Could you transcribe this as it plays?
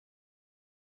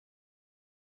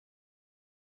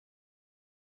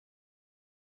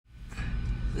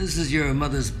This is your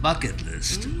mother's bucket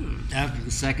list. After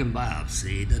the second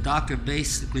biopsy, the doctor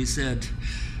basically said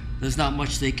there's not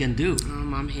much they can do. Oh,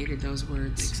 Mom hated those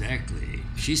words. Exactly.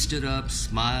 She stood up,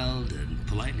 smiled, and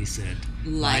politely said,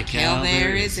 Like hell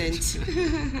there isn't.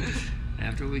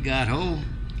 After we got home,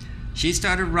 she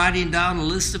started writing down a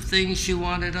list of things she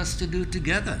wanted us to do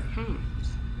together.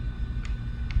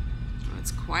 That's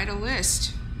quite a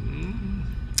list.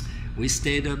 We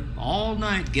stayed up all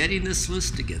night getting this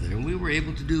list together, and we were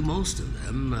able to do most of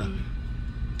them.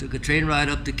 Took a train ride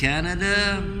up to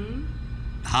Canada,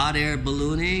 hot air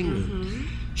ballooning,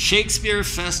 Shakespeare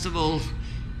Festival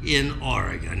in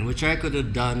Oregon, which I could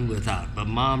have done without, but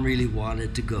Mom really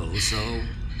wanted to go, so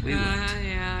we went.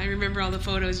 Yeah, I remember all the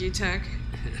photos you took.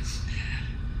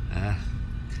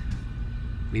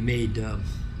 We made, your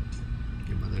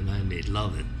mother and I made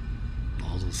love at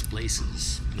all those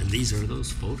places, and these are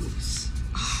those photos.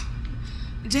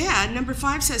 Dad, number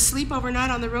 5 says sleep overnight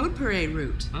on the road parade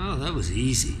route. Oh, that was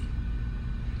easy.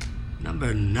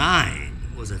 Number 9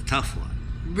 was a tough one.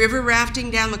 River rafting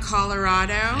down the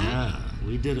Colorado. Yeah,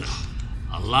 we did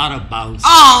a lot of bouncing.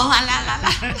 Oh, la la la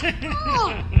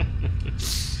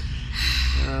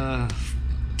la.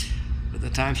 By the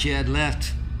time she had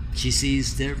left, she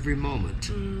seized every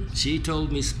moment. She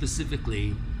told me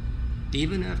specifically,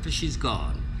 even after she's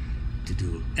gone, to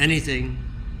do anything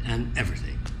and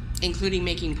everything. Including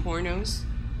making pornos?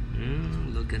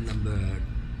 Look at number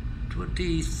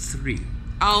 23.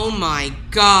 Oh my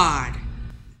God.